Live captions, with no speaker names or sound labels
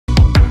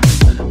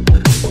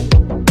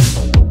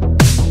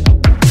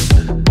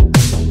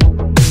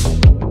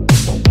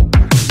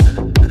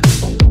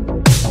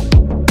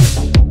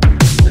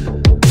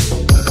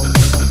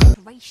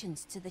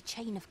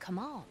of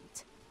command.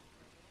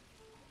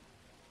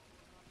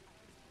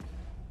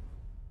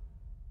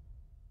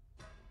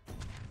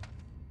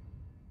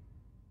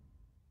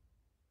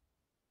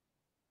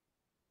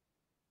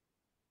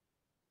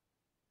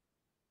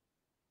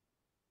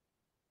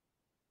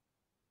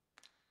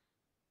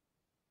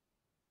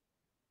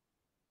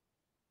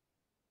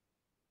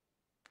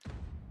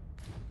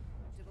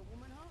 To a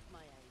woman half my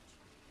age.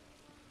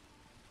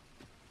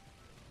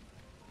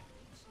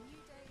 Each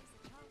new day is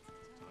a chance to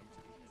turn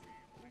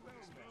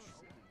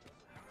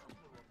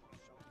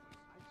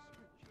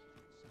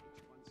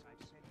once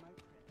I've said my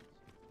prayers.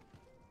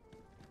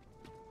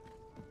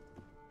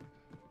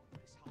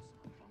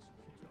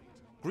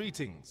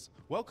 Greetings.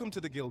 Welcome to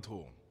the Guild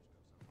Hall.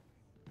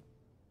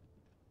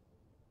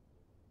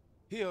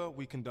 Here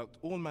we conduct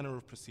all manner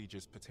of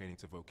procedures pertaining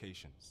to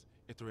vocations.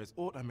 If there is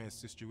aught I may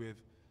assist you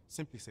with,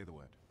 simply say the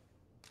word.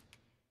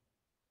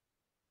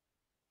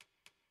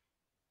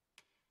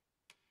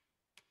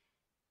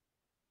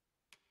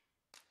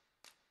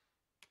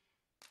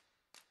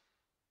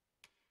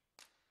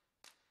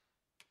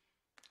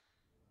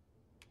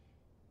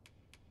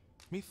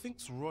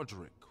 Methinks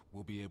Roderick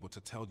will be able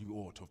to tell you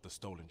aught of the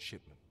stolen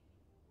shipment.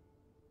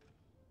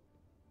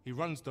 He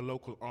runs the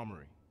local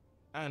armory,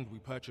 and we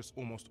purchase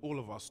almost all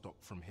of our stock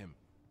from him.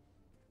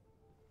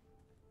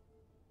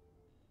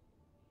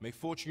 May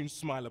fortune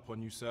smile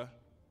upon you, sir.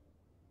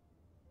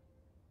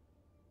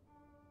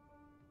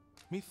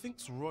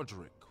 Methinks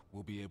Roderick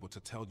will be able to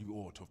tell you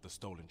aught of the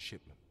stolen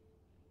shipment.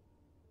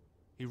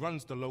 He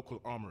runs the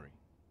local armory,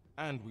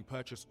 and we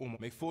purchase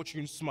almost... May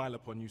fortune smile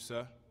upon you,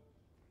 sir.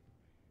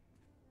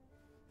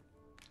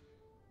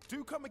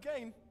 Do come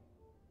again.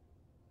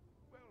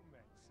 Well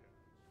met, sir.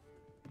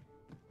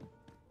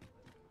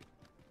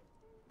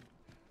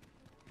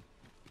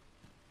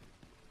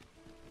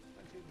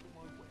 That's in for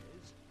my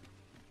wares.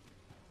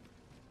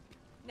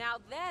 Now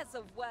there's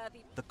a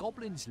worthy... The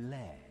Goblin's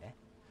lair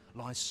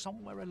lies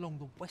somewhere along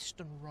the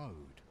western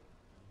road.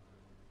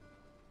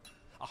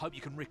 I hope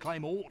you can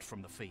reclaim aught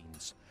from the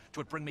fiends.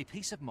 'Twould bring me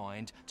peace of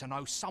mind to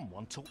know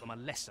someone taught them a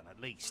lesson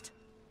at least.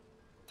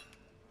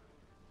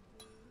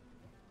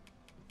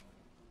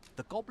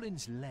 The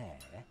Goblin's lair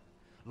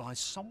lies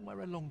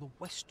somewhere along the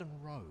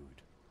western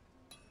road.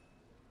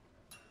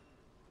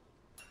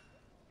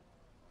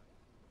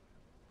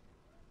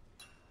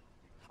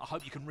 I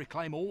hope you can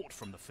reclaim aught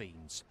from the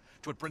fiends.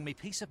 'Twould bring me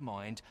peace of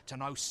mind to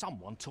know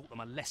someone taught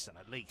them a lesson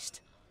at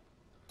least.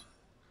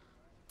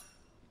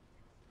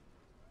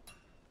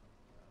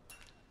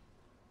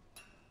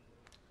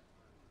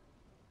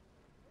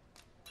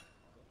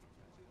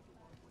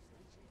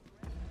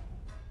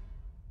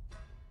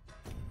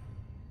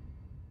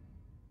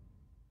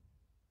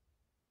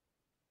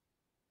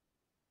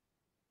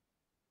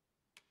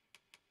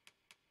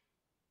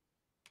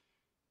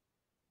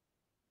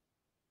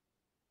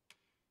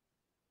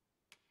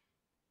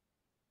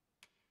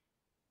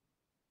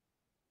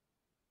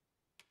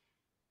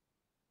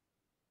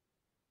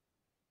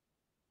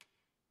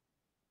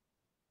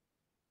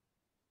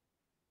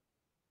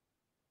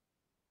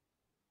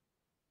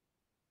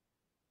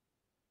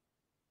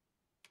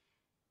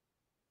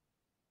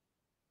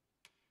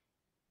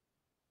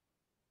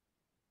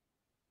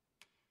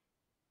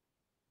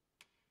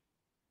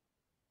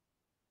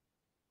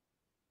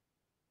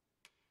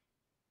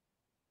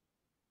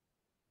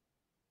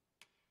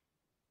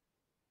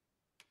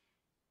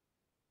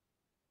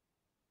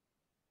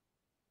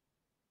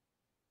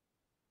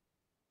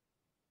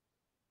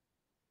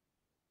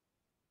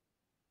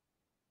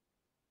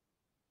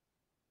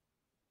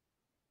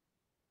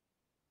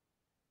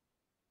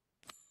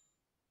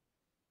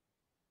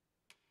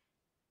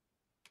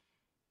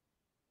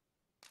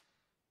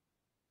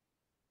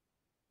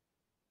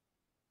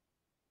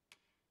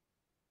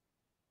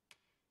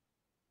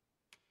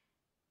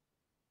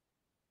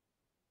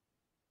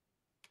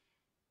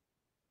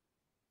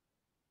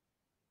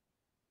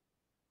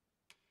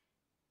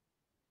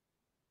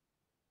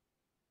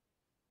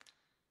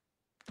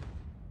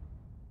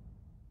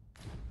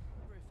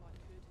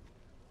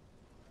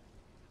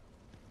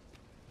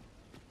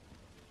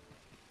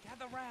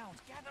 Gather round,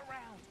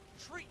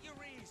 treat your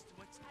ears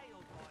to a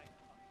tale by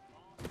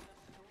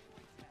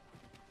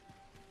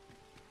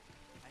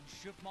and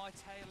shove my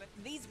tail at...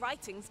 These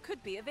writings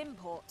could be of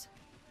import.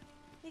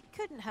 It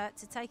couldn't hurt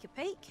to take a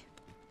peek.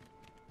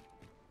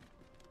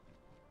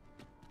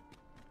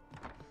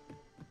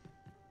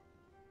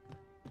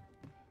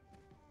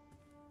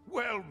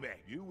 Well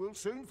met, you will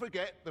soon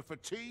forget the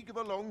fatigue of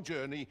a long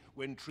journey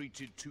when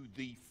treated to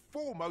the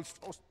foremost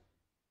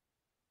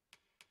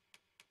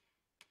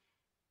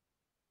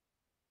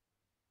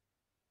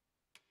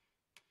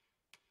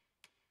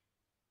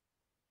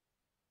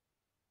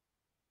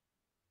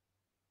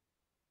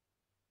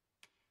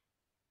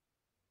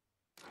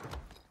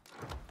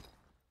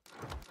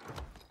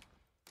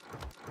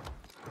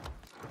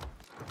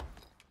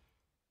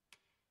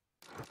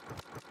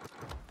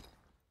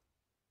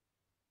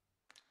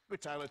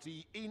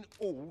hospitality in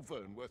all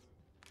Vernworth.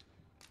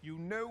 You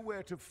know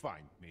where to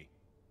find me.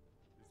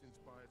 This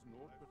inspires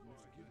naught but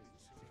misgivings.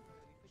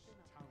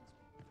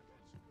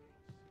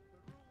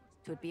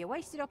 'Twould be a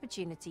wasted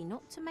opportunity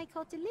not to make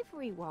our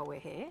delivery while we're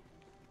here.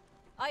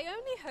 I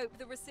only hope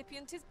the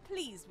recipient is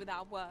pleased with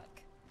our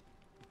work.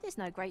 There's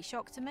no great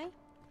shock to me.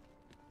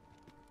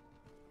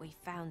 We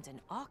found an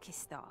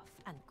Archistaff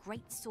and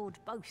great sword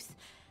both.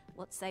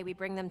 What say we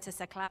bring them to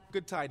Sir Cloud?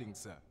 Good tidings,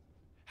 sir.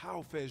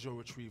 How fares your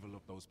retrieval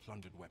of those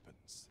plundered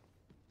weapons?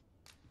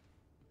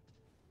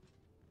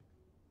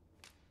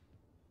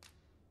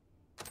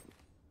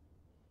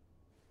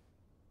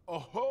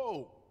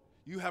 Oh-ho!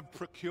 You have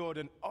procured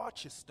an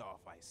archer staff,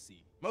 I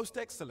see. Most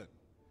excellent.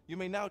 You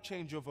may now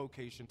change your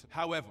vocation to...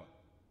 However,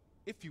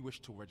 if you wish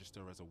to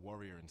register as a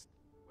warrior in...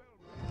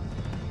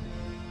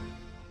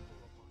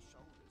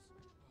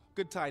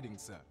 Good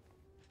tidings, sir.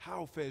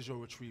 How fares your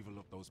retrieval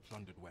of those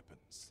plundered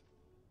weapons?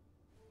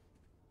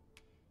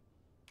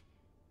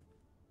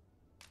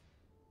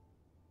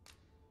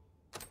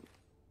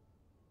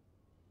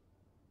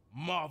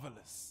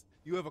 Marvelous!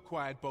 You have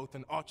acquired both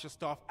an archer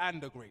staff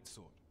and a great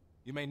sword.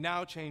 You may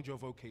now change your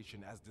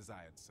vocation as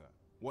desired, sir.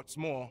 What's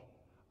more,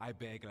 I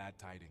bear glad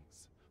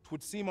tidings.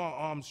 'Twould seem our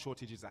arms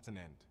shortage is at an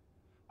end.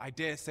 I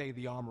dare say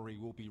the armory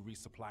will be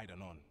resupplied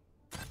anon.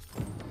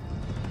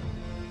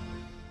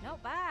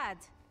 Not bad,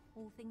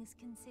 all things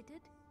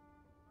considered.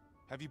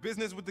 Have you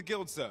business with the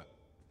guild, sir?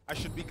 I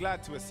should be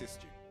glad to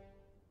assist you.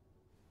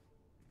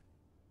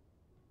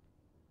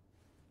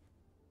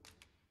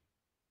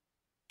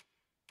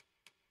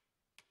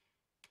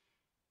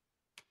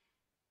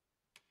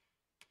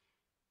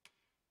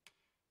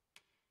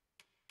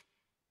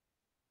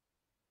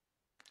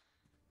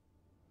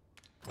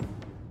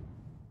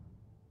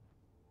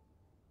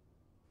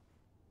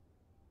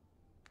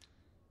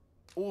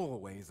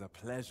 Always a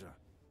pleasure.